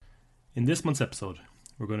In this month's episode,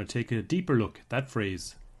 we're going to take a deeper look at that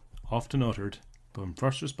phrase, often uttered from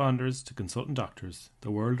first responders to consultant doctors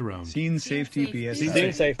the world around. Scene safety BSI.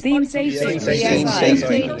 Scene safety. Scene safety Scene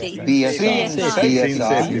BSI.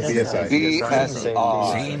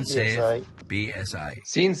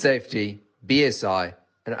 Scene safety, BSI,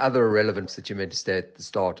 and other irrelevance that you meant to say at the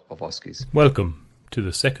start of OSCEs. Welcome to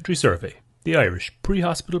the Secondary Survey, the Irish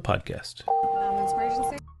pre-hospital podcast.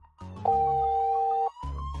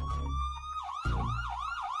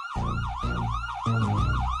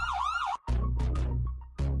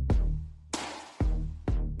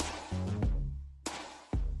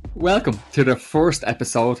 Welcome to the first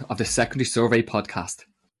episode of the Secondary Survey podcast.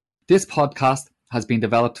 This podcast has been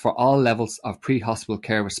developed for all levels of pre-hospital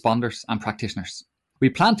care responders and practitioners.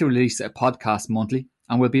 We plan to release a podcast monthly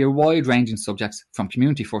and will be a wide-ranging subjects from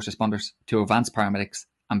community first responders to advanced paramedics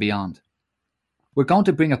and beyond. We're going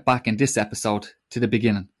to bring it back in this episode to the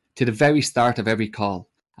beginning, to the very start of every call,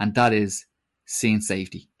 and that is scene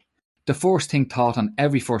safety. The first thing taught on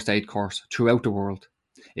every first aid course throughout the world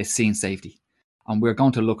is scene safety. And we're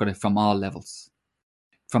going to look at it from all levels.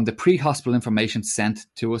 From the pre-hospital information sent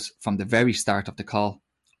to us from the very start of the call,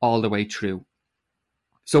 all the way through.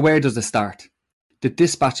 So where does it start? The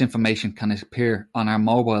dispatch information can appear on our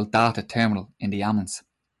mobile data terminal in the ambulance.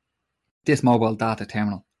 This mobile data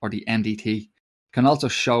terminal, or the MDT, can also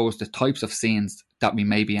show us the types of scenes that we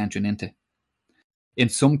may be entering into. In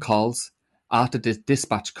some calls, after the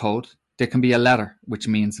dispatch code, there can be a letter which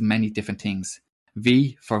means many different things.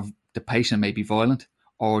 V for the patient may be violent,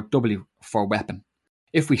 or W for weapon.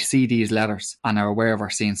 If we see these letters and are aware of our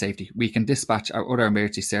scene safety, we can dispatch our other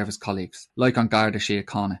emergency service colleagues, like on Garda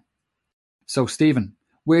Síochána. So Stephen,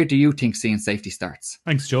 where do you think scene safety starts?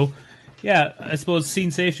 Thanks, Joe. Yeah, I suppose scene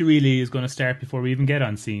safety really is going to start before we even get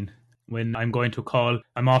on scene. When I'm going to a call,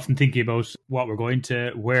 I'm often thinking about what we're going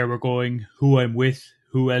to, where we're going, who I'm with,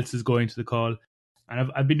 who else is going to the call. And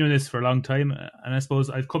I've been doing this for a long time, and I suppose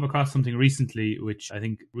I've come across something recently which I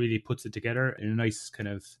think really puts it together in a nice kind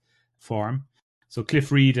of form. So Cliff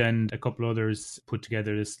Reid and a couple others put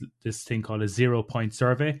together this thing called a 0-point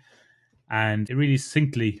survey, and it really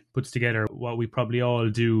succinctly puts together what we probably all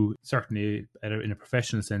do, certainly in a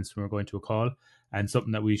professional sense when we're going to a call, and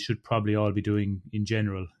something that we should probably all be doing in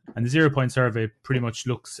general. And the 0-point survey pretty much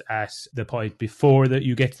looks at the point before that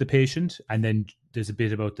you get to the patient, and then there's a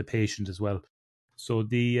bit about the patient as well. So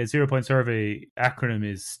the 0-point survey acronym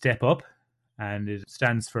is STEP UP, and it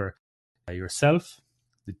stands for yourself,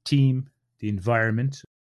 the team, the environment.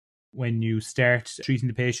 When you start treating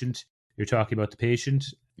the patient, you're talking about the patient,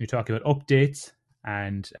 you're talking about updates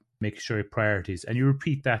and making sure your priorities. And you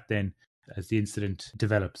repeat that then as the incident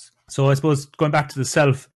develops. So I suppose going back to the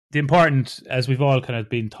self, the important, as we've all kind of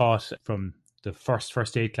been taught from the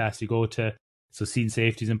first aid class you go to, so scene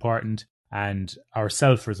safety is important. And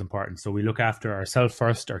ourself is important. So we look after ourselves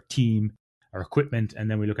first, our team, our equipment, and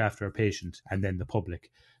then we look after our patient and then the public.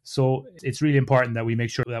 So it's really important that we make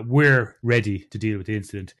sure that we're ready to deal with the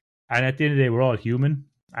incident. And at the end of the day, we're all human,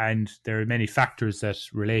 and there are many factors that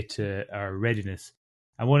relate to our readiness.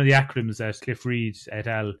 And one of the acronyms that Cliff Reid et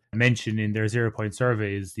al. Mentioned in their 0-point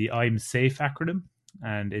survey is the I'm Safe acronym.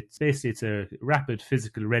 And it's a rapid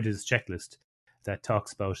physical readiness checklist that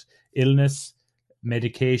talks about illness,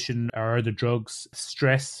 medication or other drugs,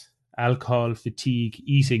 stress, alcohol, fatigue,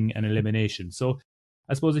 eating, and elimination. So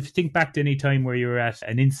I suppose if you think back to any time where you're at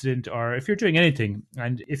an incident, or if you're doing anything,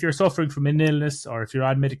 and if you're suffering from an illness, or if you're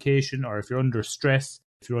on medication, or if you're under stress,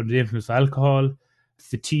 if you're under the influence of alcohol,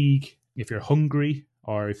 fatigue, if you're hungry,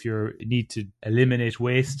 or if you need to eliminate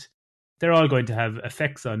waste, they're all going to have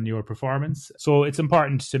effects on your performance. So it's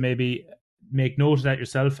important to maybe make note of that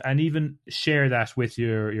yourself and even share that with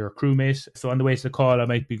your crewmate. So on the way to the call, I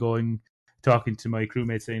might be talking to my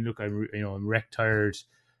crewmate saying, look, I'm wreck tired,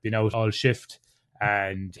 been out all shift,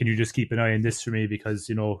 and can you just keep an eye on this for me,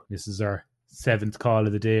 because, this is our 7th call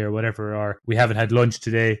of the day or whatever, or we haven't had lunch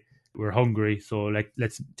today, we're hungry. So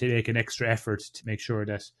let's take an extra effort to make sure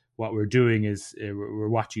that what we're doing is we're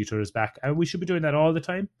watching each other's back. And we should be doing that all the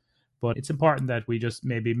time. But it's important that we just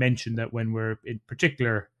maybe mention that when we're in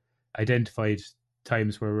particular identified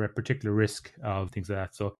times where we're at particular risk of things like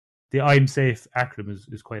that. So the I'm Safe acronym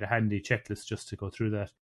is quite a handy checklist just to go through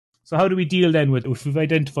that. So how do we deal then with, if we've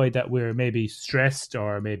identified that we're maybe stressed,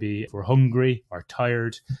 or maybe if we're hungry or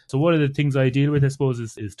tired? So one of the things I deal with, I suppose,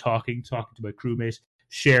 is talking to my crewmate,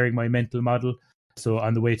 sharing my mental model. So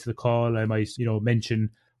on the way to the call, I might,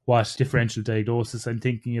 mention what differential diagnosis I'm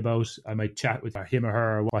thinking about. I might chat with him or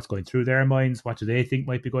her, or what's going through their minds, what do they think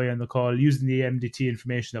might be going on the call, using the MDT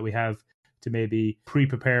information that we have to maybe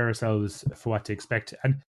pre-prepare ourselves for what to expect.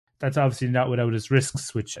 And That's obviously not without its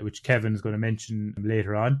risks, which Kevin is going to mention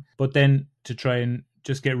later on. But then to try and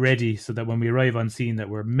just get ready so that when we arrive on scene that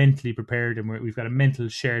we're mentally prepared and we've got a mental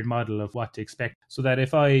shared model of what to expect, so that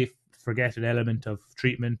if I forget an element of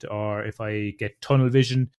treatment or if I get tunnel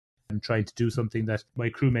vision, I'm trying to do something, that my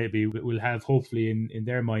crew maybe will have hopefully in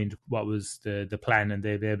their mind what was the plan, and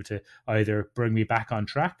they'll be able to either bring me back on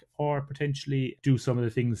track or potentially do some of the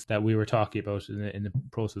things that we were talking about in the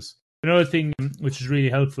process. Another thing which is really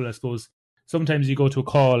helpful, I suppose, sometimes you go to a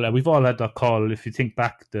call, and we've all had that call. If you think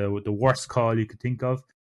back, the worst call you could think of,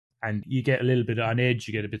 and you get a little bit on edge,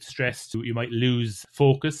 you get a bit stressed, you might lose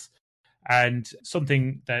focus. And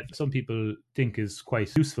something that some people think is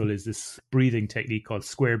quite useful is this breathing technique called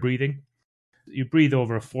square breathing. You breathe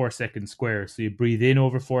over a 4-second square. So you breathe in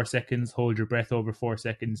over 4 seconds, hold your breath over 4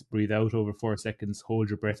 seconds, breathe out over 4 seconds, hold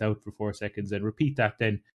your breath out for 4 seconds, and repeat that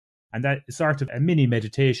then. And that is sort of a mini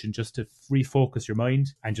meditation just to refocus your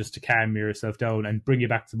mind and just to calm yourself down and bring you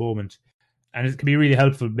back to the moment. And it can be really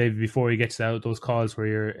helpful maybe before you get to those calls where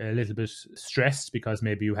you're a little bit stressed because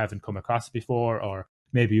maybe you haven't come across it before, or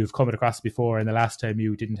maybe you've come across it before and the last time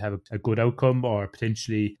you didn't have a good outcome, or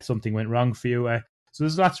potentially something went wrong for you. So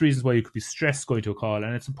there's lots of reasons why you could be stressed going to a call,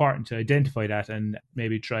 and it's important to identify that and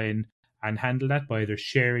maybe try and handle that by either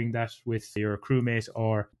sharing that with your crewmate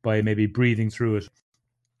or by maybe breathing through it.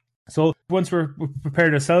 So once we're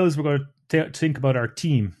prepared ourselves, we're going to think about our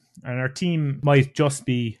team. And our team might just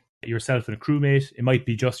be yourself and a crewmate. It might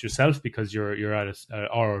be just yourself because you're at a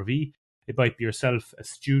RRV. It might be yourself, a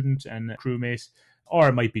student, and a crewmate. Or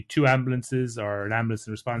it might be 2 ambulances, or an ambulance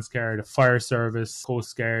and response car, the fire service,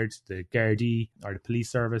 Coast Guard, the Gardaí, or the police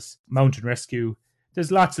service, mountain rescue.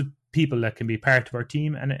 There's lots of people that can be part of our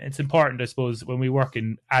team, and it's important, I suppose, when we work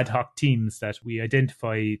in ad hoc teams that we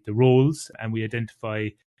identify the roles and we identify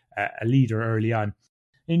a leader early on.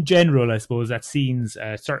 In general, I suppose, at scenes,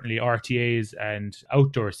 certainly RTAs and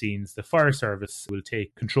outdoor scenes, the fire service will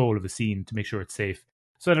take control of a scene to make sure it's safe.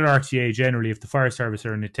 So at an RTA, generally, if the fire service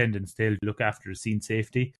are in attendance, they'll look after the scene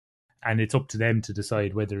safety, and it's up to them to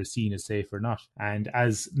decide whether a scene is safe or not. And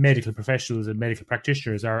as medical professionals and medical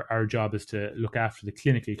practitioners, our job is to look after the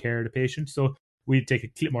clinical care of the patient. So we take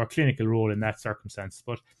a more clinical role in that circumstance.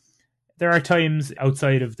 But there are times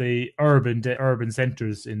outside of the urban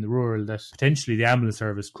centres in the rural that potentially the ambulance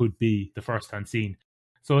service could be the first on scene.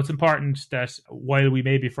 So it's important that while we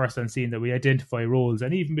may be first on scene, that we identify roles,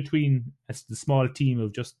 and even between the small team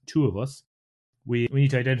of just 2 of us, we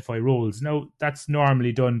need to identify roles. Now, that's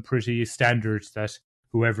normally done pretty standard, that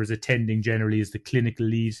whoever's attending generally is the clinical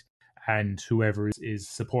lead, and whoever is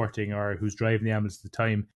supporting or who's driving the ambulance at the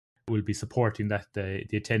time will be supporting that the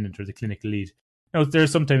attendant or the clinical lead. Now, there are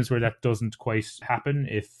sometimes where that doesn't quite happen.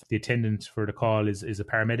 If the attendant for the call is a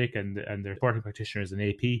paramedic and their supporting practitioner is an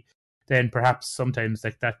AP, then perhaps sometimes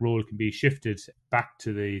that role can be shifted back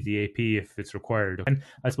to the AP if it's required. And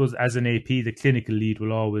I suppose as an AP, the clinical lead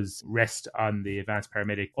will always rest on the advanced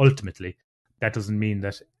paramedic ultimately. That doesn't mean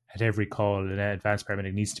that at every call an advanced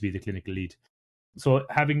paramedic needs to be the clinical lead. So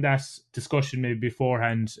having that discussion maybe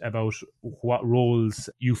beforehand about what roles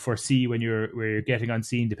you foresee when you're getting on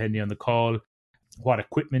scene, depending on the call, what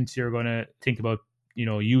equipment you're going to think about,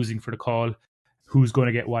 using for the call, who's going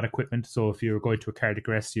to get what equipment. So if you're going to a cardiac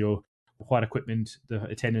arrest, what equipment the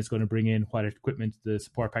attendant is going to bring in, what equipment the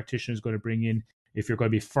support practitioner is going to bring in, if you're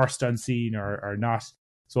going to be first on scene or not.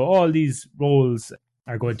 So all these roles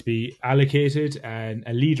are going to be allocated and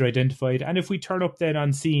a leader identified. And if we turn up then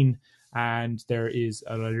on scene and there is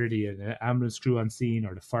already an ambulance crew on scene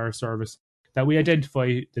or the fire service, that we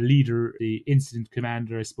identify the leader, the incident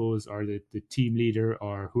commander, I suppose, or the team leader,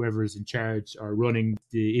 or whoever is in charge or running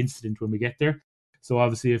the incident when we get there. So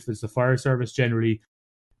obviously if it's the fire service, generally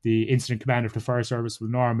the incident commander of the fire service will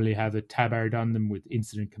normally have a tabard on them with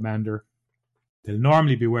incident commander. They'll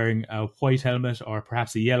normally be wearing a white helmet or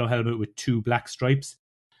perhaps a yellow helmet with 2 black stripes.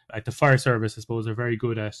 At the fire service, I suppose, are very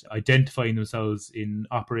good at identifying themselves in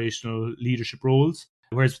operational leadership roles.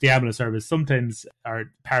 Whereas with the ambulance service, sometimes our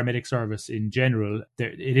paramedic service in general,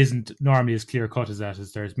 it isn't normally as clear cut as that,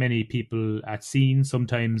 as there's many people at scene.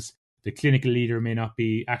 Sometimes the clinical leader may not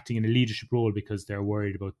be acting in a leadership role because they're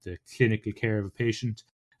worried about the clinical care of a patient.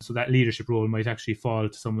 So that leadership role might actually fall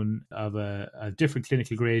to someone of a different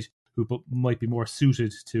clinical grade who might be more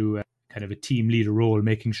suited to kind of a team leader role,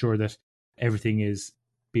 making sure that everything is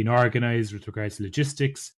being organised with regards to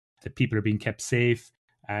logistics, that people are being kept safe,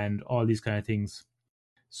 and all these kind of things.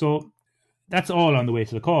 So that's all on the way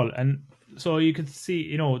to the call. And so you can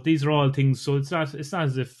see, these are all things. So it's not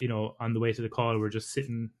as if, on the way to the call, we're just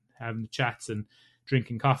sitting, having chats and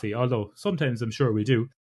drinking coffee. Although sometimes I'm sure we do.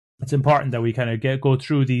 it's important that we kind of go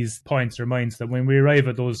through these points or minds that when we arrive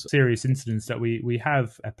at those serious incidents that we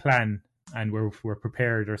have a plan and we're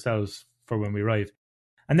prepared ourselves for when we arrive.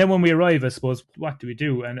 And then when we arrive, I suppose, what do we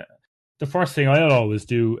do? And the first thing I'll always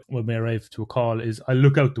do when we arrive to a call is I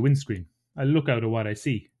look out the windscreen. I look out at what I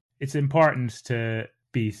see. It's important to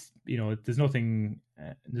be, there's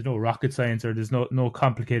no rocket science or there's no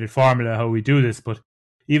complicated formula how we do this, but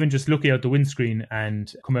even just looking out the windscreen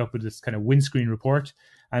and coming up with this kind of windscreen report.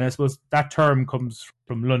 And I suppose that term comes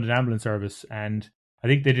from London Ambulance Service. And I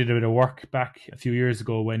think they did a bit of work back a few years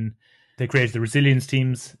ago when they created the resilience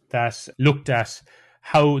teams that looked at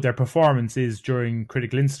how their performance is during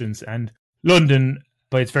critical incidents. And London,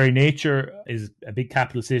 by its very nature, is a big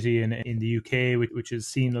capital city in the UK, which has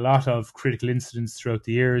seen a lot of critical incidents throughout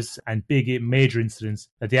the years and big major incidents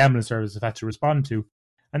that the ambulance service have had to respond to.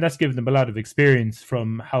 And that's given them a lot of experience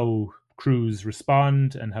from how crews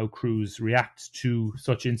respond and how crews react to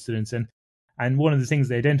such incidents. And one of the things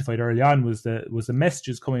they identified early on was the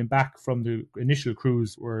messages coming back from the initial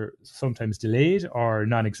crews were sometimes delayed or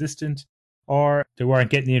non-existent, or they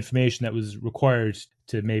weren't getting the information that was required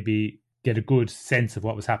to maybe get a good sense of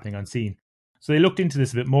what was happening on scene. So they looked into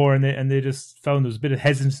this a bit more and they just found there was a bit of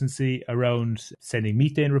hesitancy around sending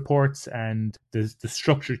methane reports and the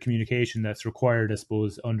structured communication that's required, I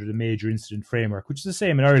suppose, under the major incident framework, which is the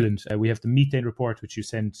same in Ireland. We have the methane report, which you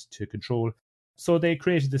send to control. So they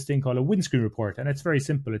created this thing called a windscreen report, and it's very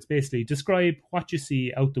simple. It's basically describe what you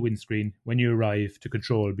see out the windscreen when you arrive to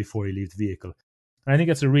control before you leave the vehicle. And I think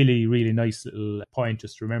that's a really, really nice little point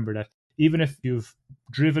just to remember that even if you've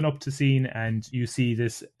driven up to scene and you see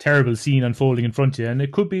this terrible scene unfolding in front of you, and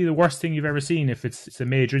it could be the worst thing you've ever seen if it's a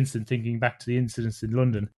major incident, thinking back to the incidents in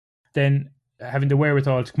London, then having the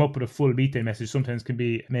wherewithal to come up with a full methane message sometimes can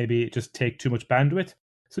be maybe just take too much bandwidth.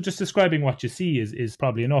 So just describing what you see is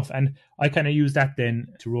probably enough. And I kind of use that then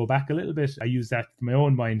to roll back a little bit. I use that for my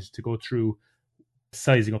own mind to go through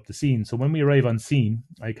sizing up the scene. So when we arrive on scene,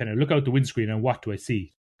 I kind of look out the windscreen and what do I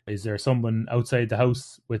see? Is there someone outside the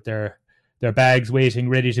house with their bags waiting,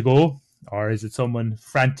 ready to go? Or is it someone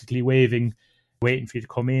frantically waving, waiting for you to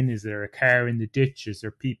come in? Is there a car in the ditch? Is there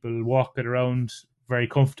people walking around very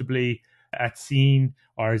comfortably at scene?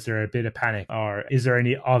 Or is there a bit of panic? Or is there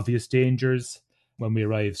any obvious dangers when we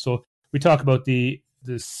arrive? So we talk about the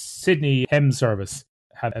Sydney HEMS service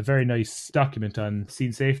have a very nice document on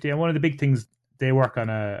scene safety. And one of the big things, they work on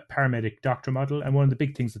a paramedic doctor model. And one of the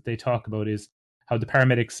big things that they talk about is how the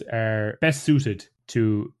paramedics are best suited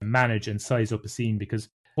to manage and size up a scene, because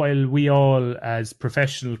while we all as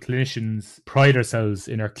professional clinicians pride ourselves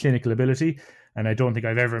in our clinical ability, and I don't think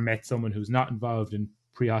I've ever met someone who's not involved in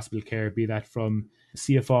pre-hospital care, be that from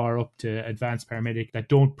CFR up to advanced paramedic, that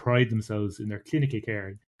don't pride themselves in their clinical care.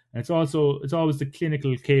 And it's always the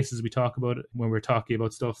clinical cases we talk about when we're talking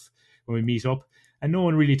about stuff when we meet up. And no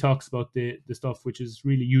one really talks about the stuff which is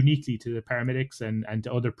really uniquely to the paramedics and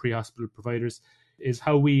to other pre-hospital providers, is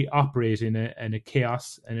how we operate in a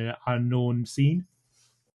chaos and an unknown scene.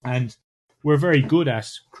 And we're very good at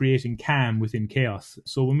creating calm within chaos.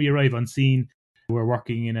 So when we arrive on scene, we're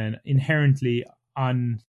working in an inherently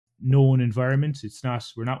unknown environment.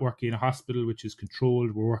 We're not working in a hospital which is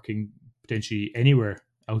controlled. We're working potentially anywhere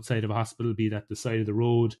outside of a hospital, be that the side of the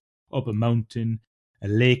road, up a mountain, a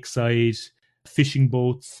lakeside, fishing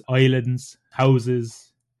boats, islands,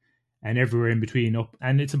 houses, and everywhere in between up.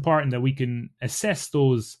 And it's important that we can assess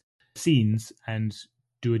those scenes and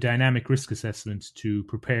do a dynamic risk assessment to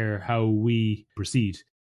prepare how we proceed.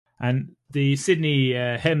 And the Sydney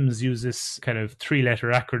HEMS use this kind of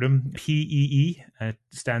 3-letter acronym, PEE. It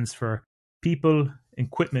stands for People,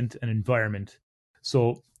 Equipment, and Environment.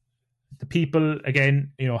 So the people,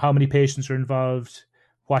 again, how many patients are involved,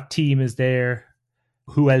 what team is there,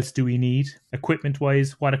 who else do we need,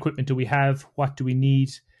 equipment-wise, what equipment do we have, what do we need,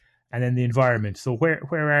 and then the environment. So where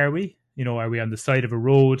are we? Are we on the side of a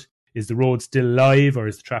road? Is the road still live or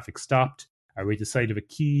is the traffic stopped? Are we at the side of a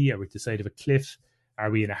quay? Are we at the side of a cliff? Are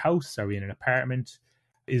we in a house? Are we in an apartment?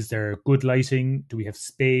 Is there good lighting? Do we have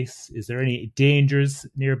space? Is there any dangers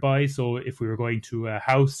nearby? So if we were going to a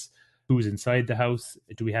house, who's inside the house?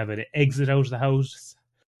 Do we have an exit out of the house?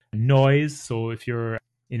 Noise. So if you're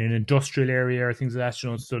in an industrial area or things like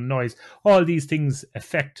that, so noise. All these things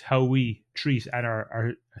affect how we treat, and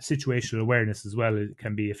our situational awareness as well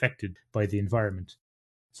can be affected by the environment.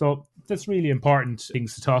 So that's really important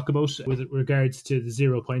things to talk about with regards to the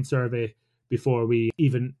 0 point survey before we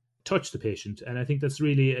even touch the patient. And I think that's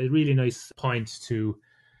really a really nice point to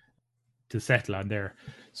settle on there.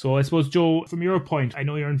 So I suppose, Joe, from your point, I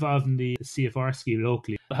know you're involved in the CFR scheme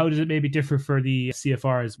locally. How does it maybe differ for the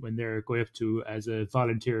CFRs when they're going up to as a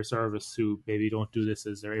volunteer service who maybe don't do this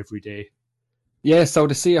as their everyday? Yeah, so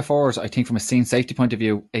the CFRs, I think from a scene safety point of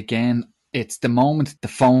view, again, it's the moment the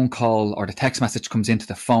phone call or the text message comes into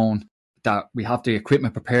the phone that we have the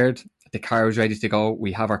equipment prepared, the car is ready to go,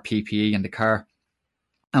 we have our PPE in the car.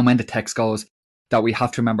 And when the text goes, that we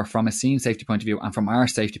have to remember from a scene safety point of view and from our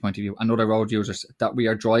safety point of view and other road users that we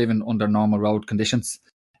are driving under normal road conditions.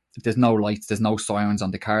 There's no lights, there's no sirens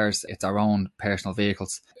on the cars. It's our own personal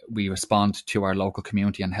vehicles. We respond to our local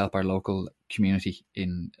community and help our local community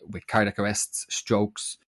with cardiac arrests,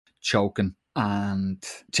 strokes, choking and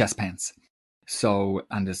chest pains. So,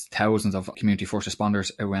 and there's thousands of community first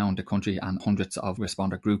responders around the country and hundreds of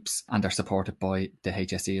responder groups, and they're supported by the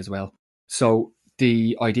HSE as well. So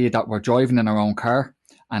the idea that we're driving in our own car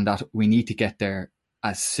and that we need to get there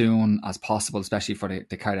as soon as possible, especially for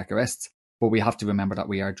the cardiac arrests. But we have to remember that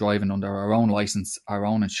we are driving under our own license, our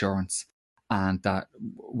own insurance, and that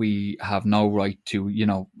we have no right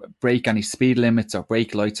to, break any speed limits or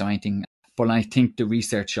brake lights or anything. But I think the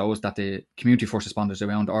research shows that the community first responders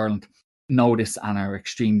around Ireland know this and are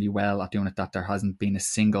extremely well at doing it, that there hasn't been a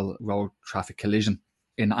single road traffic collision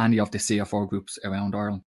in any of the CFR groups around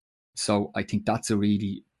Ireland. So I think that's a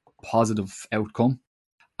really positive outcome,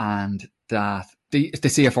 and that the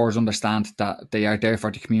CFRs understand that they are there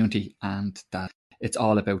for the community and that it's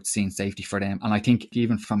all about scene safety for them. And I think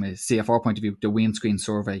even from a CFR point of view, the windscreen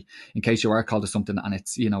survey, in case you are called to something and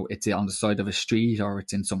it's on the side of a street or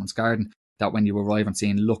it's in someone's garden, that when you arrive on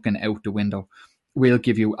scene, looking out the window, will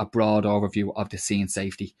give you a broad overview of the scene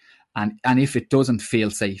safety. And if it doesn't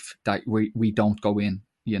feel safe, that we don't go in.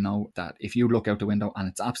 That if you look out the window and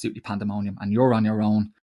it's absolutely pandemonium and you're on your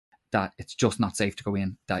own, that it's just not safe to go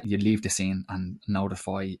in, that you leave the scene and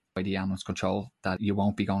notify by the ambulance control that you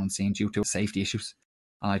won't be going on scene due to safety issues.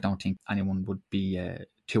 And I don't think anyone would be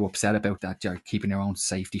too upset about that. You're keeping your own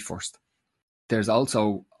safety first. There's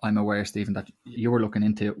also, I'm aware, Stephen, that you were looking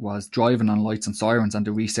into was driving on lights and sirens and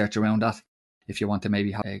the research around that. If you want to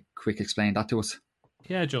maybe have a quick explain that to us.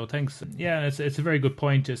 Yeah, Joe, thanks. Yeah, it's a very good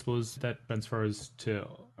point, I suppose, that transfers to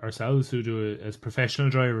ourselves who do it as professional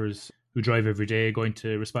drivers who drive every day, going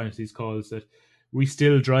to respond to these calls, that we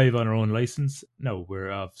still drive on our own license. No,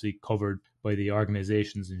 we're obviously covered by the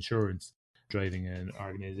organization's insurance, driving an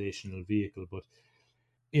organizational vehicle, but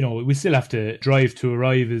we still have to drive to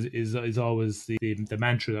arrive is always the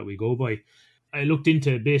mantra that we go by. I looked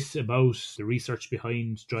into a bit about the research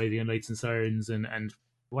behind driving on lights and sirens and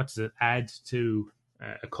what does it add to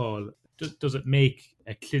a call. Does it make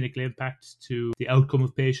a clinical impact to the outcome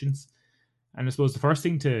of patients? And I suppose the first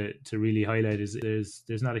thing to really highlight is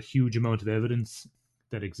there's not a huge amount of evidence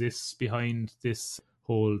that exists behind this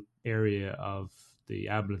whole area of the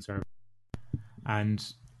ambulance service. And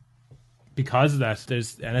because of that,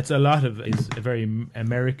 it's a very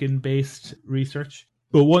American-based research.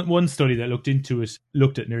 But one study that looked into it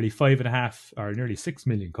looked at nearly 5.5 or nearly 6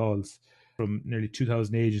 million calls from nearly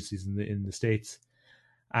 2,000 agencies in the States.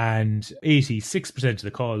 And 86% of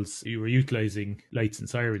the calls you were utilising lights and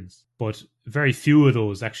sirens, but very few of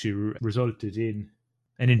those actually resulted in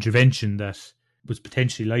an intervention that was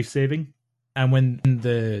potentially life-saving. And when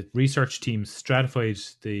the research team stratified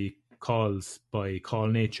the calls by call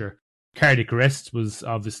nature, cardiac arrest was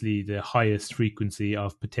obviously the highest frequency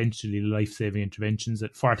of potentially life-saving interventions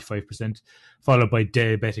at 45%, followed by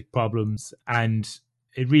diabetic problems. And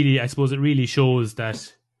it really shows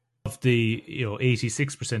that of the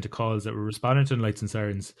 86% of calls that were responding to lights and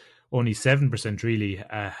sirens, only 7% really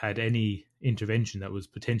had any intervention that was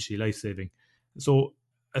potentially life-saving. So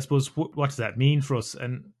I suppose what does that mean for us?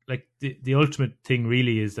 And like the ultimate thing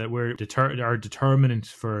really is that our determinant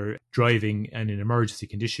for driving in an emergency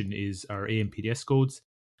condition is our AMPDS codes.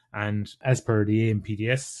 And as per the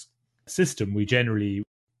AMPDS system, we generally,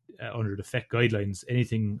 under the FEC guidelines,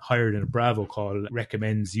 anything higher than a Bravo call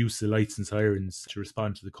recommends use of lights and sirens to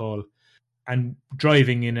respond to the call. And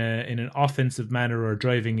driving in an offensive manner or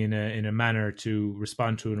driving in a manner to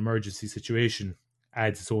respond to an emergency situation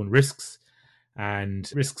adds its own risks, and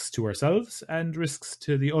risks to ourselves and risks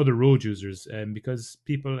to the other road users. Because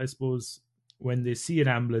people, I suppose, when they see an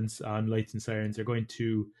ambulance on lights and sirens, are going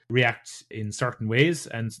to react in certain ways,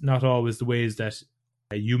 and not always the ways that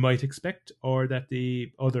you might expect or that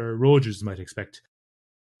the other road users might expect.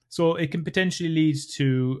 So it can potentially lead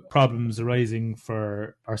to problems arising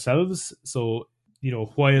for ourselves. So,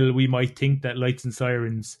 while we might think that lights and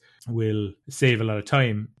sirens will save a lot of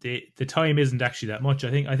time, the time isn't actually that much.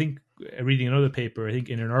 I think reading another paper, I think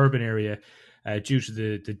in an urban area, due to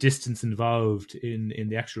the distance involved in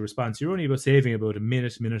the actual response. You're only saving about a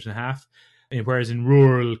minute and a half. Whereas in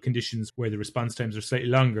rural conditions where the response times are slightly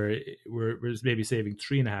longer, we're maybe saving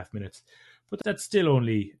 3.5 minutes. But that's still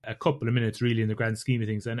only a couple of minutes really in the grand scheme of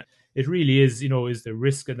things. And it really is, is the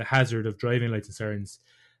risk and the hazard of driving lights and sirens,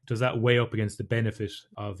 does that weigh up against the benefit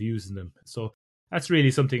of using them? So that's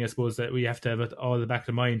really something, I suppose, that we have to have at all the back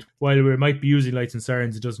of mind. While we might be using lights and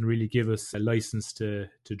sirens, it doesn't really give us a license to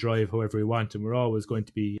drive however we want. And we're always going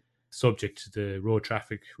to be subject to the road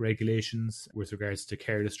traffic regulations with regards to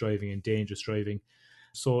careless driving and dangerous driving.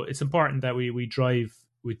 So it's important that we drive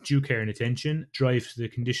with due care and attention, drive to the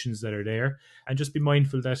conditions that are there, and just be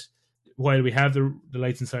mindful that while we have the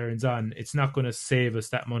lights and sirens on, it's not going to save us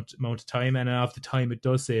that amount of time. And of the time it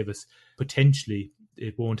does save us, potentially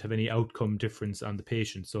it won't have any outcome difference on the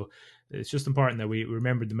patient. So it's just important that we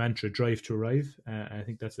remember the mantra, drive to arrive. I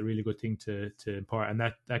think that's a really good thing to impart. And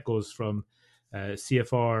that goes from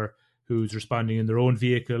CFR who's responding in their own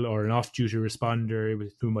vehicle, or an off-duty responder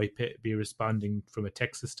who might be responding from a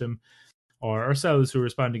tech system, or ourselves who are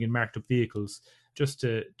responding in marked up vehicles, just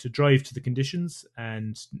to drive to the conditions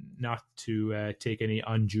and not to take any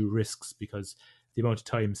undue risks, because the amount of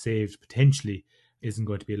time saved potentially isn't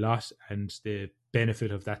going to be a lot, and the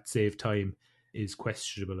benefit of that saved time is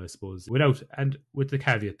questionable, I suppose. With the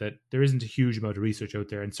caveat that there isn't a huge amount of research out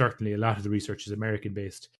there, and certainly a lot of the research is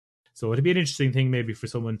American-based. So it'd be an interesting thing maybe for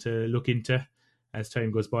someone to look into as time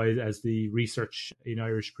goes by, as the research in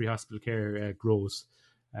Irish pre-hospital care grows.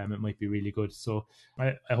 It might be really good. So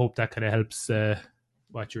I hope that kind of helps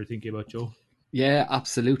what you're thinking about, Joe. Yeah,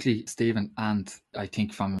 absolutely, Stephen. And I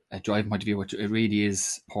think from a driving point of view, it really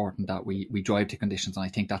is important that we drive to conditions. And I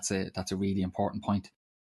think that's a really important point.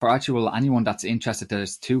 For anyone that's interested,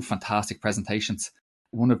 there's 2 fantastic presentations.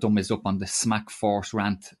 One of them is up on the Smack Force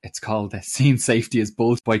rant. It's called Scene Safety is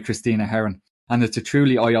Bullshit by Christina Heron. And it's a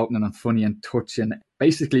truly eye-opening and funny and touching,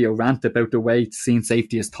 basically a rant about the way scene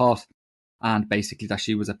safety is taught. And basically that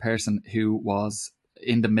she was a person who was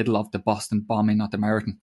in the middle of the Boston bombing at the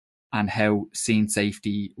Meriton, and how scene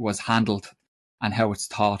safety was handled, and how it's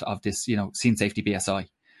taught of this, scene safety BSI,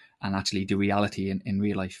 and actually the reality in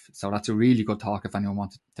real life. So that's a really good talk if anyone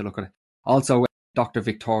wanted to look at it. Also, Dr.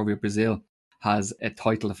 Victoria Brazil has a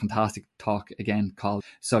fantastic talk again called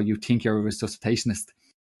So You Think You're a Resuscitationist.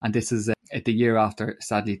 And this is the year after,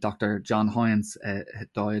 sadly, Dr. John Hynes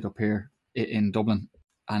had died up here in Dublin.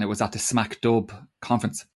 And it was at the Smack Dub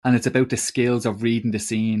conference. And it's about the skills of reading the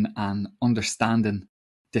scene and understanding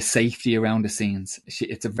the safety around the scenes.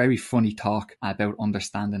 It's a very funny talk about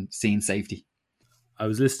understanding scene safety. I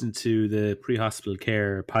was listening to the pre-hospital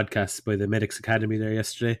care podcast by the Medics Academy there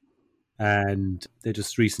yesterday, and they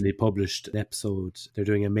just recently published an episode. They're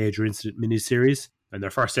doing a major incident miniseries, and their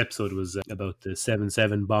first episode was about the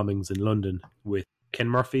 7/7 bombings in London with Ken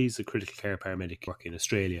Murphy. He's a critical care paramedic working in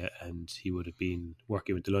Australia, and he would have been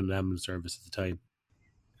working with the London Ambulance Service at the time.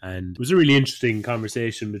 And it was a really interesting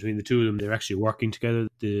conversation between the two of them. They're actually working together,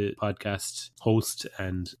 the podcast host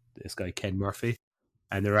and this guy, Ken Murphy.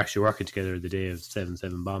 And they were actually working together the day of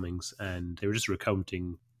 7/7 bombings, and they were just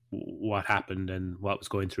recounting what happened and what was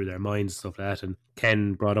going through their minds and stuff like that. And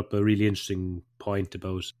Ken brought up a really interesting point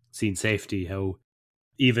about scene safety, how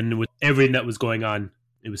even with everything that was going on,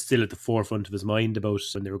 it was still at the forefront of his mind about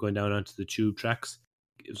when they were going down onto the tube tracks.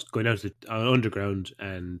 It was going out to the underground,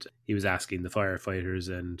 and he was asking the firefighters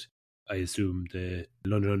and I assume the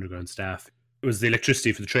London Underground staff, was the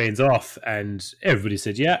electricity for the trains off? And everybody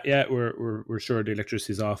said, yeah, we're sure the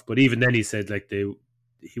electricity's off. But even then he said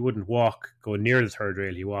he wouldn't walk going near the third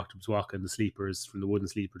rail. He was walking the sleepers from the wooden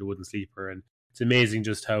sleeper to wooden sleeper. And it's amazing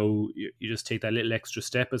just how you just take that little extra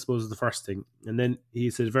step, I suppose, is the first thing. And then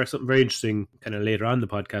he said something very interesting kind of later on in the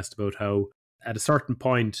podcast about how at a certain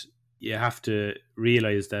point you have to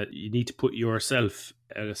realize that you need to put yourself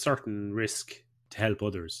at a certain risk to help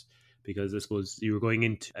others. Because I suppose you were going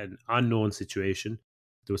into an unknown situation.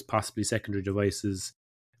 There was possibly secondary devices.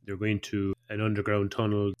 They were going to an underground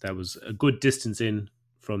tunnel that was a good distance in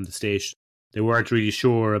from the station. They weren't really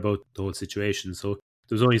sure about the whole situation. So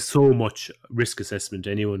there was only so much risk assessment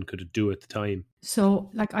anyone could do at the time. So,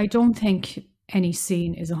 I don't think any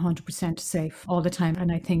scene is 100% safe all the time.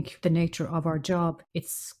 And I think the nature of our job,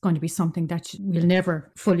 it's going to be something that we'll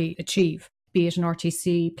never fully achieve, be it an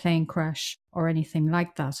RTC, plane crash, or anything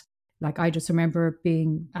like that. I just remember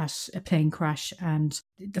being at a plane crash and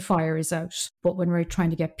the fire is out. But when we're trying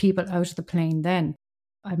to get people out of the plane then,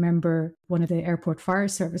 I remember one of the airport fire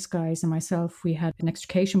service guys and myself, we had an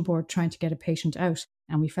extrication board trying to get a patient out.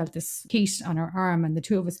 And we felt this heat on our arm, and the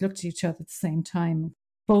two of us looked at each other at the same time.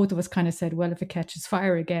 Both of us kind of said, well, if it catches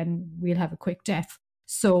fire again, we'll have a quick death.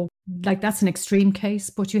 So like that's an extreme case,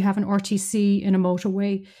 but you have an RTC in a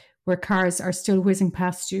motorway where cars are still whizzing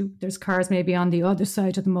past you. There's cars maybe on the other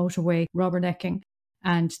side of the motorway rubbernecking.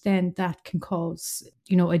 And then that can cause,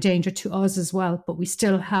 a danger to us as well. But we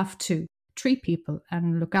still have to treat people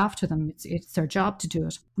and look after them. It's our job to do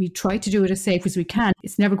it. We try to do it as safe as we can.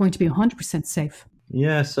 It's never going to be 100% safe.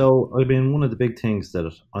 Yeah, so I mean, one of the big things that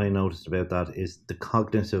I noticed about that is the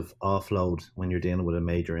cognitive offload when you're dealing with a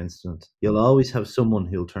major incident. You'll always have someone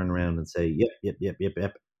who'll turn around and say,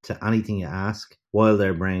 yep, to anything you ask while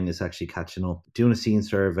their brain is actually catching up. Doing a scene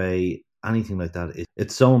survey, anything like that,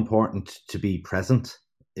 it's so important to be present,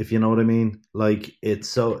 if you know what I mean. Like, it's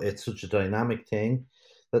such a dynamic thing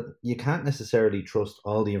that you can't necessarily trust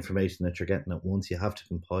all the information that you're getting at once. You have to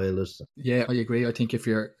compile it. Yeah, I agree. I think if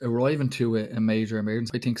you're arriving to a major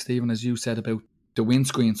emergency, I think, Stephen, as you said about the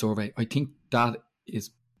windscreen survey, I think that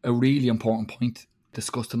is a really important point to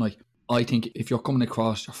discuss tonight. I think if you're coming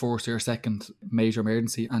across your first or your second major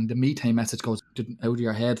emergency and the methane message goes out of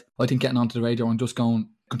your head, I think getting onto the radio and just going,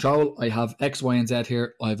 control, I have X, Y, and Z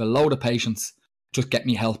here. I have a load of patients. Just get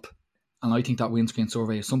me help. And I think that windscreen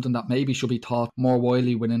survey is something that maybe should be taught more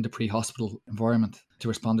widely within the pre-hospital environment to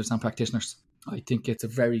responders and practitioners. I think it's a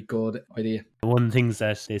very good idea. One of the things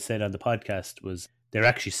that they said on the podcast was they're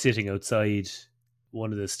actually sitting outside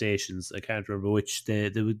one of the stations. I can't remember which.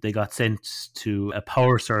 They got sent to a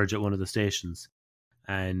power surge at one of the stations.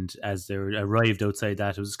 And as they arrived outside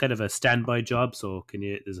that, it was kind of a standby job. So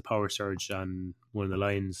there's a power surge on one of the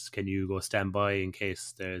lines. Can you go stand by in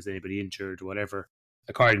case there's anybody injured or whatever?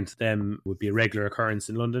 According to them, would be a regular occurrence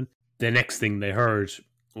in London. The next thing they heard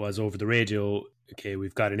was over the radio, okay,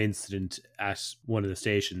 we've got an incident at one of the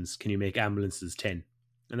stations. Can you make ambulances 10?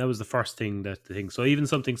 And that was the first thing that they think. So even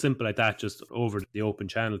something simple like that, just over the open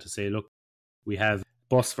channel to say, look, we have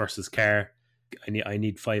bus versus car. I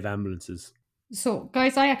need 5 ambulances. So,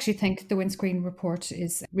 guys, I actually think the windscreen report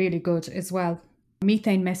is really good as well.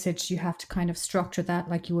 Methane message, you have to kind of structure that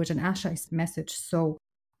like you would an ASHI message. So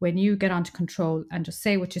when you get onto control and just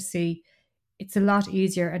say what you see, it's a lot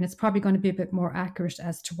easier and it's probably going to be a bit more accurate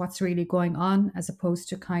as to what's really going on, as opposed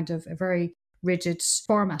to kind of a very rigid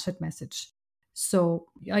formatted message. So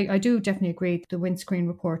I do definitely agree the windscreen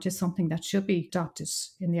report is something that should be adopted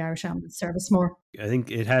in the Irish Ambulance Service more. I think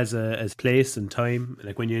it has a place and time.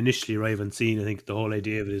 Like when you initially arrive on scene, I think the whole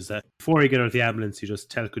idea of it is that before you get out of the ambulance, you just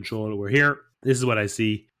tell control, we're here, this is what I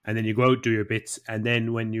see. And then you go out, do your bits. And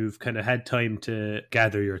then when you've kind of had time to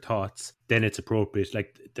gather your thoughts, then it's appropriate.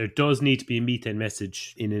 Like there does need to be a methane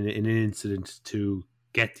message in an incident to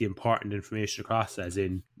get the important information across, as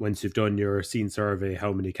in once you've done your scene survey,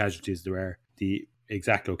 how many casualties there are, the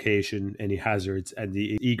exact location, any hazards, and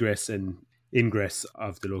the egress and ingress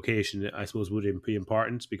of the location, I suppose, would be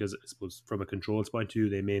important, because I suppose from a controls point of view,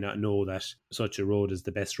 they may not know that such a road is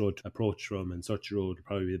the best road to approach from and such a road would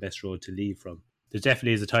probably be the best road to leave from. There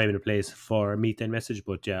definitely is a time and a place for a methane message,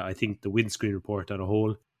 but yeah, I think the windscreen report on a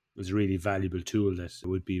whole is a really valuable tool that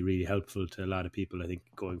would be really helpful to a lot of people, I think,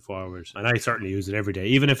 going forward. And I certainly use it every day.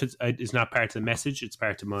 Even if it's not part of the message, it's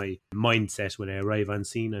part of my mindset when I arrive on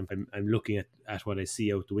scene. I'm looking at what I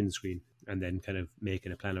see out the windscreen and then kind of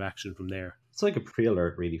making a plan of action from there. It's like a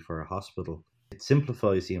pre-alert really for a hospital. It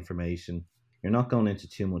simplifies the information. You're not going into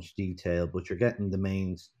too much detail, but you're getting the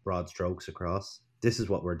main broad strokes across. This is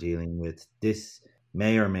what we're dealing with. This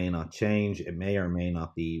may or may not change. It may or may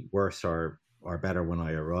not be worse or better when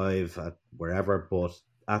I arrive at wherever, but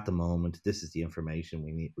at the moment, this is the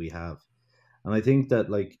information we have. And I think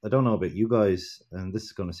that, like, I don't know about you guys, and this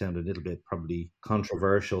is going to sound a little bit probably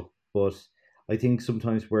controversial, but I think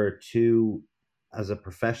sometimes as a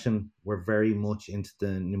profession, we're very much into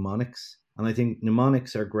the mnemonics. And I think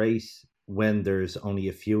mnemonics are great when there's only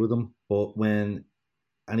a few of them, but when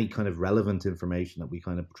any kind of relevant information that we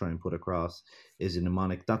kind of try and put across is a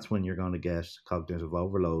mnemonic, that's when you're going to get cognitive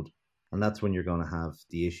overload. And that's when you're going to have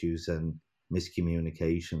the issues and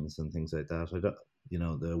miscommunications and things like that.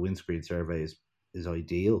 The windscreen survey is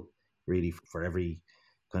ideal, really, for every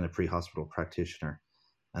kind of pre-hospital practitioner.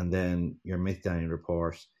 And then your methane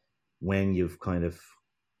report, when you've kind of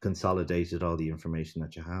consolidated all the information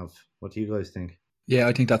that you have. What do you guys think? Yeah,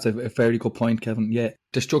 I think that's a very good point, Kevin. Yeah,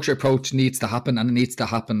 the structured approach needs to happen, and it needs to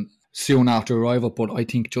happen soon after arrival. But I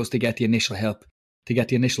think just to get the initial help, to get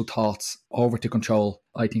the initial thoughts over to control,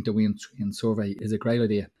 I think the windscreen survey is a great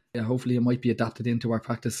idea. Yeah, hopefully it might be adapted into our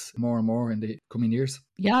practice more and more in the coming years.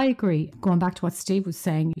 Yeah, I agree. Going back to what Steve was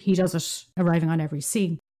saying, he does it arriving on every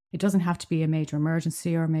scene. It doesn't have to be a major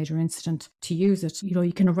emergency or a major incident to use it.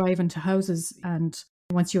 You can arrive into houses, and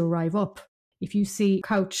once you arrive up, if you see a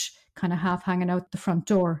couch kind of half hanging out the front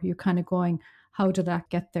door, you're kind of going, how did that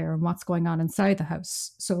get there and what's going on inside the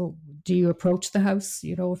house. So do you approach the house,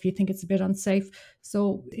 if you think it's a bit unsafe?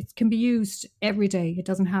 So it can be used every day. It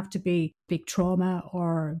doesn't have to be big trauma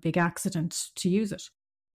or big accident to use it.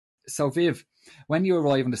 So Viv, when you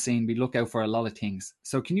arrive on the scene, we look out for a lot of things.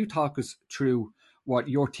 So can you talk us through what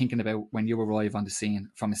you're thinking about when you arrive on the scene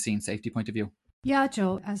from a scene safety point of view? Yeah,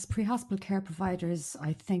 Joe, as pre-hospital care providers,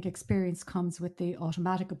 I think experience comes with the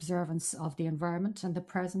automatic observance of the environment and the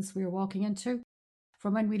presence we are walking into.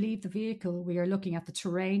 From when we leave the vehicle, we are looking at the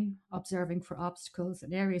terrain, observing for obstacles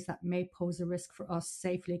and areas that may pose a risk for us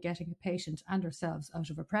safely getting a patient and ourselves out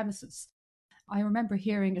of a premises. I remember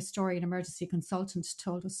hearing a story an emergency consultant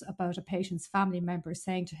told us about a patient's family member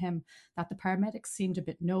saying to him that the paramedics seemed a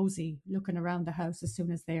bit nosy, looking around the house as soon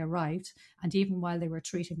as they arrived, and even while they were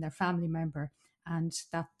treating their family member, and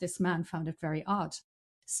that this man found it very odd.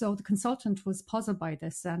 So the consultant was puzzled by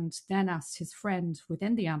this and then asked his friend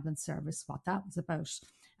within the ambulance service what that was about.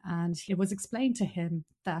 And it was explained to him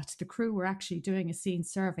that the crew were actually doing a scene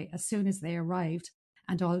survey as soon as they arrived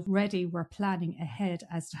and already were planning ahead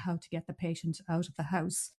as to how to get the patient out of the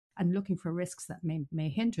house and looking for risks that may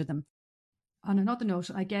hinder them. On another note,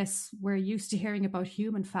 I guess we're used to hearing about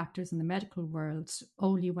human factors in the medical world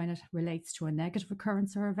only when it relates to a negative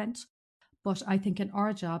occurrence or event. But I think in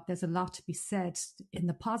our job, there's a lot to be said in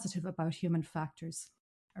the positive about human factors.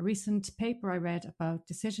 A recent paper I read about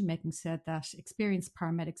decision-making said that experienced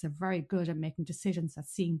paramedics are very good at making decisions at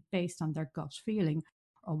scene based on their gut feeling,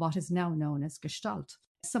 or what is now known as Gestalt.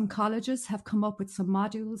 Some colleges have come up with some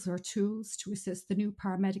modules or tools to assist the new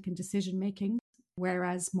paramedic in decision-making,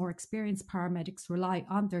 whereas more experienced paramedics rely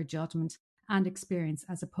on their judgment and experience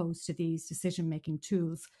as opposed to these decision-making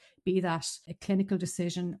tools, be that a clinical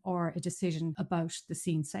decision or a decision about the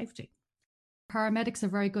scene safety. Paramedics are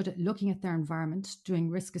very good at looking at their environment, doing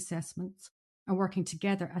risk assessments, and working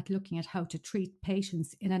together at looking at how to treat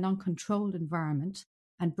patients in an uncontrolled environment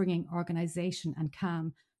and bringing organisation and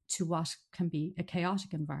calm to what can be a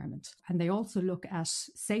chaotic environment. And they also look at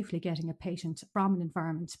safely getting a patient from an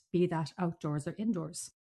environment, be that outdoors or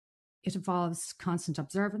indoors. It involves constant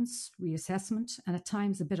observance, reassessment, and at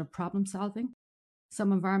times a bit of problem solving.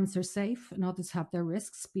 Some environments are safe and others have their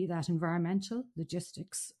risks, be that environmental,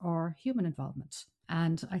 logistics, or human involvement.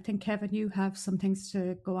 And I think, Kevin, you have some things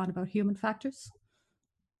to go on about human factors.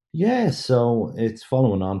 Yeah, so it's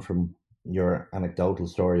following on from your anecdotal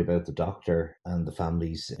story about the doctor and the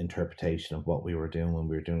family's interpretation of what we were doing when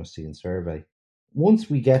we were doing a scene survey. Once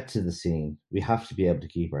we get to the scene, we have to be able to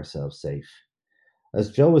keep ourselves safe.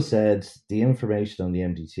 As Joe has said, the information on the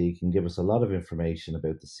MDT can give us a lot of information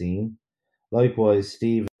about the scene. Likewise,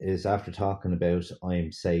 Steve is after talking about I'm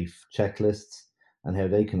safe checklists and how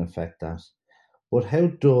they can affect that. But how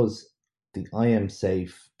does the I am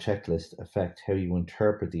safe checklist affect how you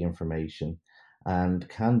interpret the information, and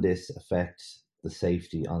can this affect the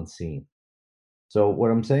safety on scene? So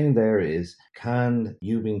what I'm saying there is, can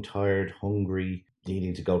you being tired, hungry,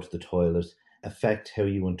 needing to go to the toilet affect how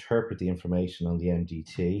you interpret the information on the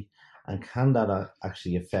MDT, and can that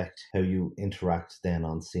actually affect how you interact then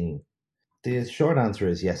on scene? The short answer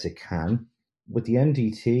is yes, it can. With the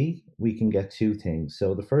MDT, we can get two things.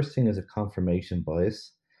 So the first thing is a confirmation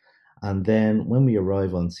bias. And then when we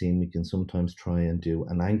arrive on scene, we can sometimes try and do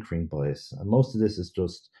an anchoring bias. And most of this is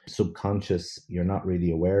just subconscious. You're not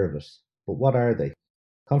really aware of it. But what are they?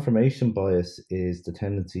 Confirmation bias is the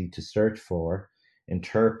tendency to search for,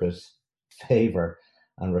 interpret, favor,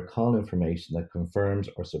 and recall information that confirms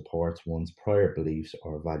or supports one's prior beliefs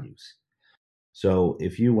or values. So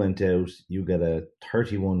if you went out, you get a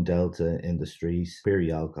 31 Delta in the street, query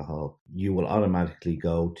alcohol, you will automatically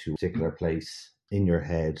go to a particular place in your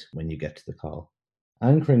head when you get to the call.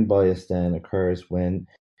 Anchoring bias then occurs when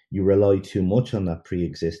you rely too much on that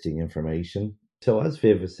pre-existing information. So as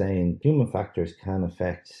Viv was saying, human factors can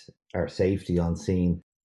affect our safety on scene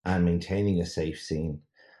and maintaining a safe scene.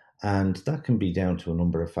 And that can be down to a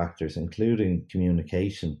number of factors, including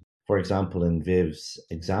communication. For example, in Viv's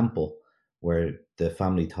example, where the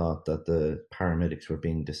family thought that the paramedics were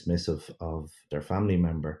being dismissive of their family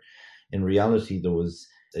member, in reality, there was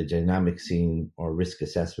a dynamic scene or risk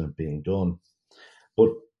assessment being done. But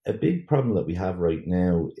a big problem that we have right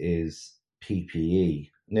now is PPE.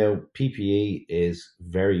 Now, PPE is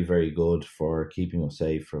very, very good for keeping us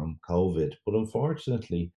safe from COVID, but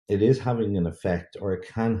unfortunately, it is having an effect, or it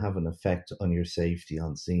can have an effect on your safety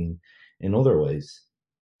on scene in other ways.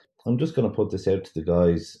 I'm just going to put this out to the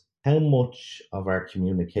guys. How much of our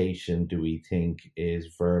communication do we think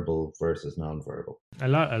is verbal versus non-verbal? A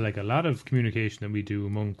lot of communication that we do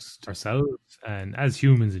amongst ourselves and as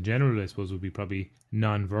humans in general, I suppose, would be probably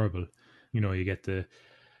non-verbal. You know, you get the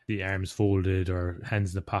the arms folded or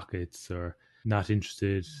hands in the pockets or not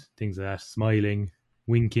interested, things like that, smiling,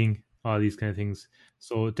 winking, all these kind of things.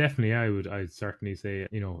 So definitely I'd certainly say,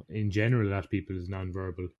 in general, a lot of people is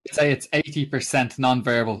non-verbal. I'd say it's 80%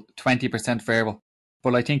 non-verbal, 20% verbal.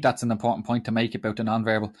 But I think that's an important point to make about the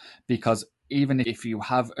non-verbal, because even if you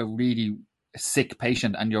have a really sick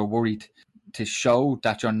patient and you're worried, to show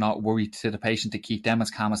that you're not worried to the patient, to keep them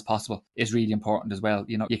as calm as possible, is really important as well.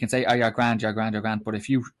 You can say, oh, you're grand, but if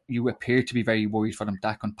you appear to be very worried for them,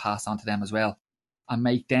 that can pass on to them as well and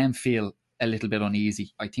make them feel a little bit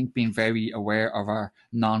uneasy. I think being very aware of our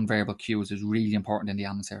non-verbal cues is really important in the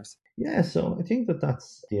ambulance service. Yeah, so I think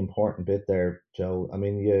that's the important bit there, Joe. I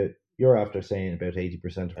mean, you're after saying about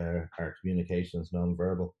 80% of our communication is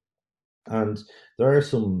non-verbal. And there are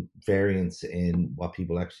some variants in what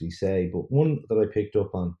people actually say, but one that I picked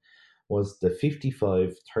up on was the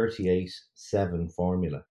 55-38-7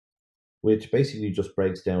 formula, which basically just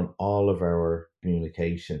breaks down all of our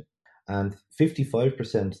communication. And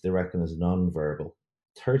 55% they reckon is non-verbal,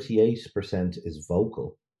 38% is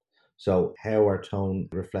vocal. So how our tone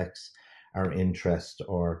reflects our interest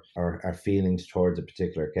or our feelings towards a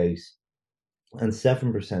particular case. And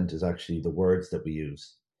 7% is actually the words that we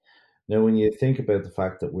use. Now, when you think about the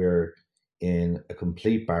fact that we're in a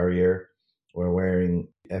complete barrier, we're wearing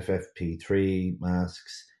FFP3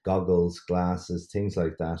 masks, goggles, glasses, things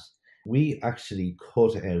like that, we actually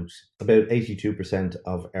cut out about 82%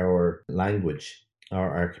 of our language, or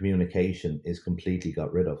our communication is completely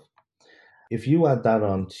got rid of. If you add that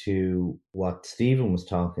on to what Stephen was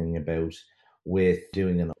talking about with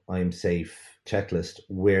doing an I'm safe checklist,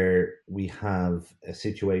 where we have a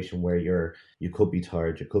situation where you could be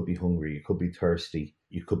tired, you could be hungry, you could be thirsty,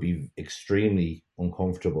 you could be extremely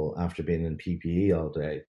uncomfortable after being in PPE all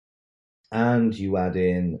day, and you add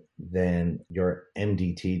in then your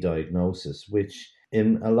MDT diagnosis, which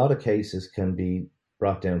in a lot of cases can be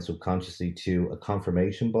brought down subconsciously to a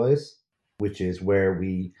confirmation bias, which is where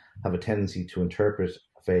we have a tendency to interpret,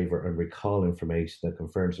 favor, and recall information that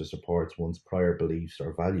confirms or supports one's prior beliefs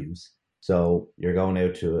or values. So you're going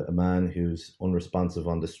out to a man who's unresponsive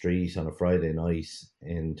on the street on a Friday night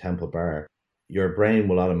in Temple Bar. Your brain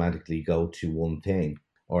will automatically go to one thing,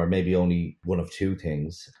 or maybe only one of two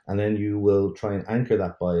things. And then you will try and anchor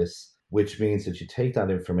that bias, which means that you take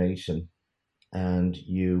that information and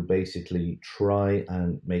you basically try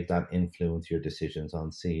and make that influence your decisions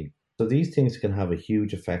on scene. So these things can have a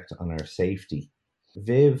huge effect on our safety.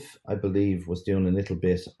 Viv, I believe, was doing a little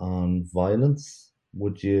bit on violence.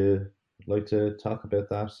 Would you like to talk about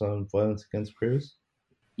that, on violence against crews?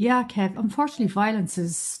 Yeah, Kev. Unfortunately,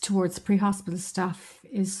 violence towards pre-hospital staff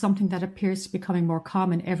is something that appears to be becoming more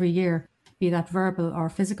common every year, be that verbal or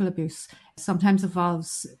physical abuse. Sometimes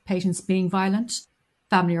involves patients being violent,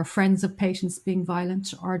 family or friends of patients being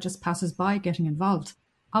violent, or just passers-by getting involved.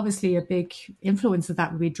 Obviously, a big influence of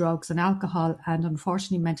that would be drugs and alcohol, and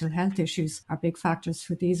unfortunately, mental health issues are big factors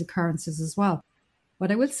for these occurrences as well.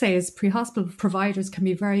 What I will say is pre-hospital providers can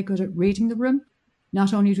be very good at reading the room.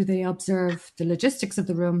 Not only do they observe the logistics of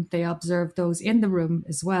the room, they observe those in the room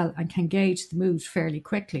as well and can gauge the mood fairly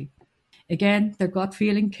quickly. Again, their gut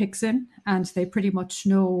feeling kicks in and they pretty much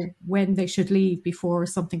know when they should leave before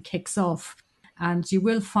something kicks off. And you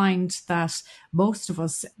will find that most of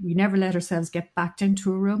us, we never let ourselves get backed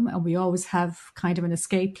into a room, and we always have kind of an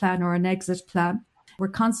escape plan or an exit plan. We're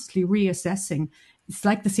constantly reassessing. It's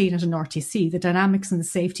like the scene at an RTC. The dynamics and the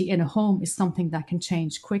safety in a home is something that can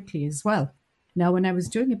change quickly as well. Now, when I was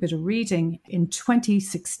doing a bit of reading in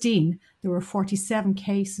 2016, there were 47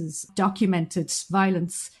 cases documented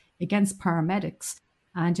violence against paramedics.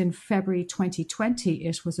 And in February 2020,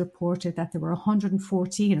 it was reported that there were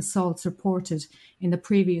 114 assaults reported in the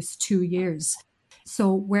previous 2 years.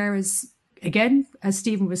 So whereas, again, as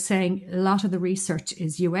Stephen was saying, a lot of the research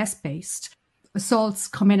is US-based, assaults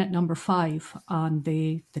come in at number 5 on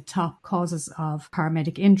the top causes of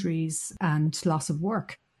paramedic injuries and loss of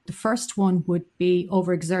work. The first one would be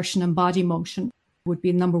overexertion and body motion, would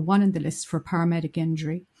be number 1 in the list for paramedic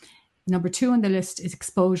injury. Number 2 on the list is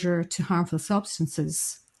exposure to harmful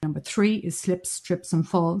substances. Number 3 is slips, trips and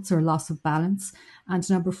falls or loss of balance. And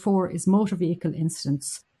number 4 is motor vehicle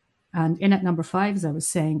incidents. And in at number 5, as I was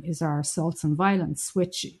saying, is our assaults and violence,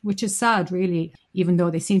 which is sad, really. Even though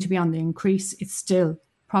they seem to be on the increase, it's still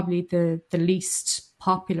probably the least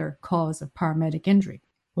popular cause of paramedic injury.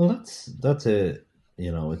 Well, that's a,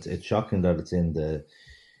 it's shocking that it's in the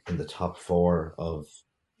top 4 of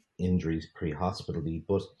injuries pre-hospitally,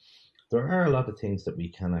 but there are a lot of things that we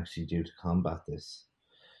can actually do to combat this.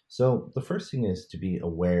 So the first thing is to be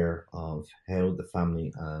aware of how the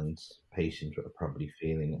family and patient are probably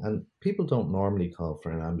feeling. And people don't normally call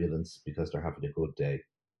for an ambulance because they're having a good day.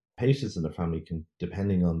 Patients and their family can,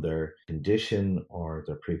 depending on their condition or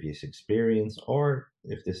their previous experience, or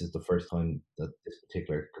if this is the first time that this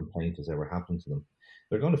particular complaint has ever happened to them,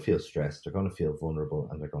 they're going to feel stressed, they're going to feel vulnerable,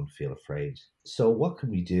 and they're going to feel afraid. So, what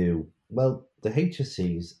can we do? Well, the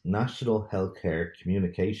HSC's National Healthcare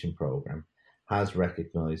Communication Programme has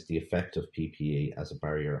recognised the effect of PPE as a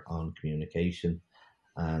barrier on communication,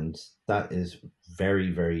 and that is very,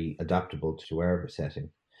 very adaptable to our setting.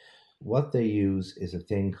 What they use is a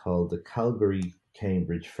thing called the Calgary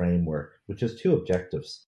Cambridge Framework, which has two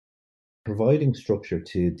objectives: providing structure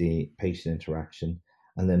to the patient interaction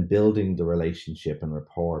and then building the relationship and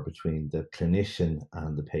rapport between the clinician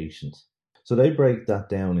and the patient. So they break that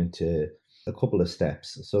down into a couple of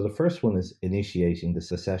steps. So the first one is initiating the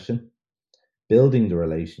session, building the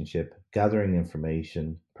relationship, gathering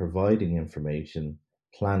information, providing information,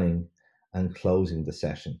 planning, and closing the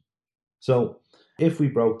session. So if we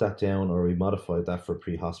broke that down or we modified that for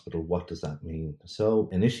pre-hospital, what does that mean? So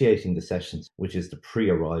initiating the sessions, which is the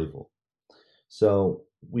pre-arrival. So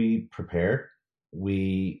we prepare,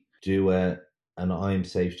 we do an I'm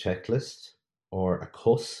safe checklist, or a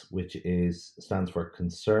CUS, which stands for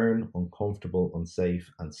concern, uncomfortable, unsafe,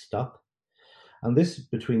 and stop. And this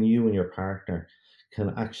between you and your partner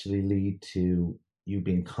can actually lead to you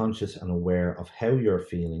being conscious and aware of how you're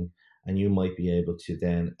feeling, and you might be able to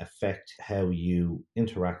then affect how you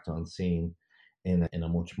interact on scene in a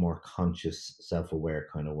much more conscious, self-aware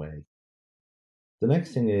kind of way. The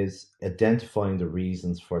next thing is identifying the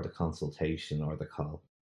reasons for the consultation or the call.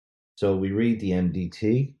 So we read the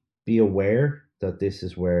MDT, be aware that this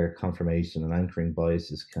is where confirmation and anchoring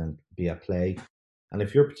biases can be at play. And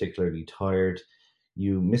if you're particularly tired,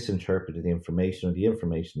 you misinterpreted the information, or the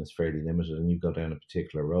information is fairly limited, and you go down a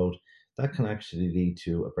particular road, that can actually lead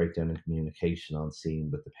to a breakdown in communication on scene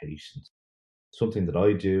with the patient. Something that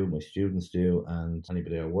I do, my students do, and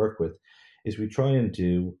anybody I work with, is we try and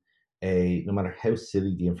do no matter how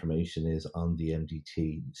silly the information is on the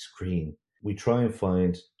MDT screen, we try and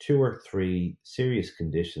find 2 or 3 serious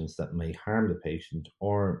conditions that may harm the patient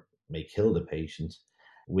or may kill the patient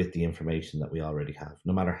with the information that we already have,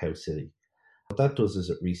 no matter how silly. What that does is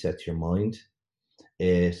it resets your mind.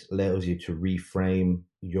 It allows you to reframe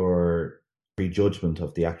your prejudgment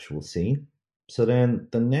of the actual scene. So then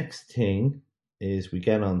the next thing is we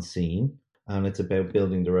get on scene, and it's about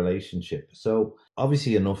building the relationship. So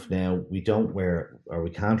obviously enough now, we don't wear, or we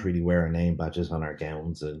can't really wear our name badges on our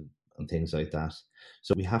gowns and things like that.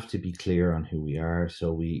 So we have to be clear on who we are.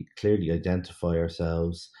 So we clearly identify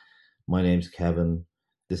ourselves. My name's Kevin.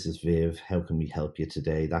 This is Viv. How can we help you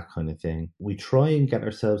today? That kind of thing. We try and get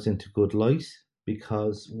ourselves into good light,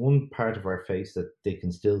 because one part of our face that they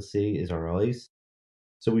can still see is our eyes.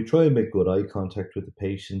 So we try and make good eye contact with the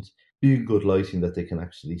patient, be in good lighting that they can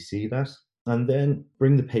actually see that, and then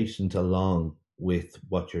bring the patient along with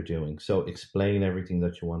what you're doing. So explain everything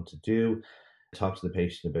that you want to do, talk to the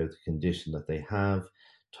patient about the condition that they have,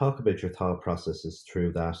 talk about your thought processes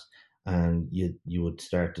through that, and you would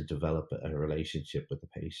start to develop a relationship with the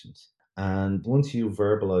patient. And once you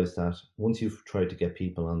verbalize that, once you've tried to get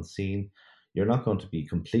people on scene, you're not going to be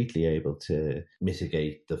completely able to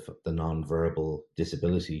mitigate the non-verbal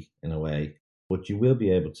disability in a way, but you will be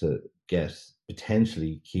able to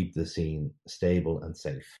potentially keep the scene stable and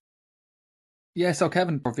safe. Yeah, so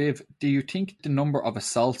Kevin or Viv, do you think the number of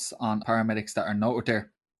assaults on paramedics that are noted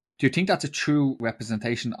there, do you think that's a true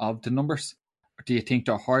representation of the numbers? Or do you think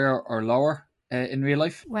they're higher or lower in real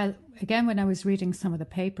life? Well, again, when I was reading some of the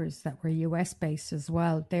papers that were US based as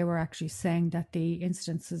well, they were actually saying that the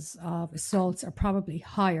incidences of assaults are probably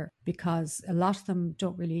higher because a lot of them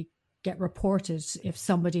don't really get reported if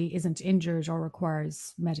somebody isn't injured or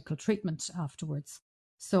requires medical treatment afterwards.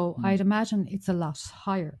 So I'd imagine it's a lot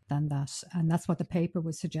higher than that. And that's what the paper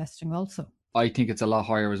was suggesting also. I think it's a lot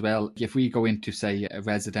higher as well. If we go into, say, a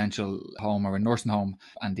residential home or a nursing home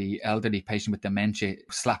and the elderly patient with dementia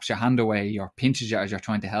slaps your hand away or pinches you as you're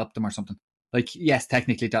trying to help them or something, like, yes,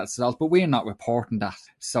 technically that's assault, but we're not reporting that.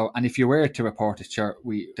 So, and if you were to report it, sure,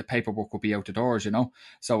 the paperwork will be out the doors, you know.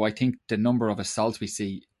 So I think the number of assaults we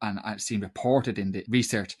see and I've seen reported in the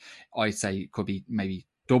research, I'd say could be maybe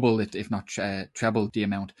double it, if not treble the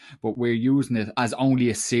amount. But we're using it as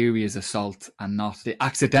only a serious assault and not the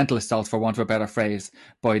accidental assault, for want of a better phrase,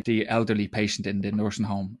 by the elderly patient in the nursing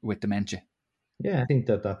home with dementia. Yeah, I think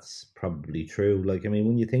that's probably true. Like, I mean,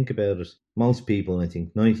 when you think about it, most people, I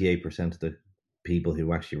think 98% of the people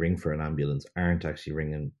who actually ring for an ambulance aren't actually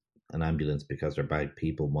ringing an ambulance because they're bad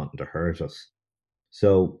people wanting to hurt us.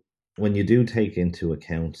 So when you do take into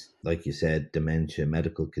account, like you said, dementia,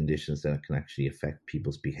 medical conditions that can actually affect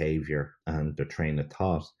people's behavior and their train of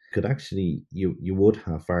thought, could actually, you would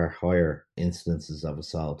have far higher incidences of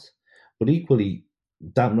assault. But equally,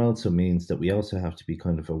 that also means that we also have to be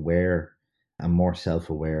kind of aware and more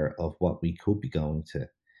self-aware of what we could be going to.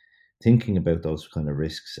 Thinking about those kind of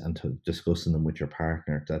risks and discussing them with your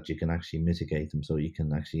partner, that you can actually mitigate them so you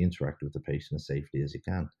can actually interact with the patient as safely as you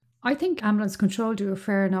can. I think ambulance control do a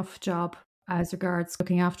fair enough job as regards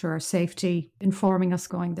looking after our safety, informing us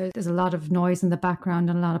going, there's a lot of noise in the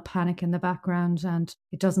background and a lot of panic in the background and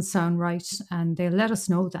it doesn't sound right. And they'll let us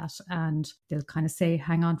know that and they'll kind of say,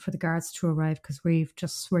 hang on for the guards to arrive because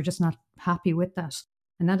we're just not happy with that.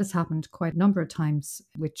 And that has happened quite a number of times,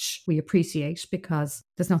 which we appreciate because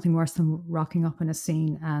there's nothing worse than rocking up in a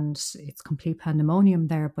scene and it's complete pandemonium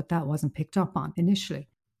there, but that wasn't picked up on initially.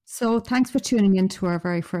 So thanks for tuning in to our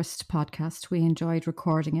very first podcast. We enjoyed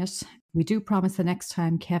recording it. We do promise the next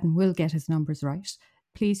time Kevin will get his numbers right.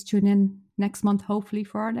 Please tune in next month, hopefully,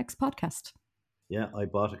 for our next podcast. Yeah, I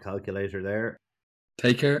bought a calculator there.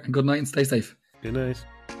 Take care and good night and stay safe. Good night.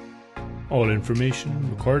 All information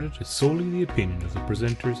recorded is solely the opinion of the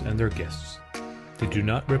presenters and their guests. They do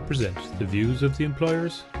not represent the views of the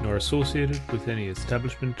employers nor associated with any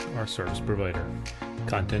establishment or service provider.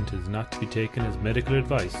 Content is not to be taken as medical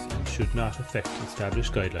advice and should not affect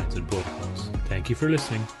established guidelines and protocols. Thank you for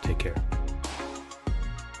listening. Take care.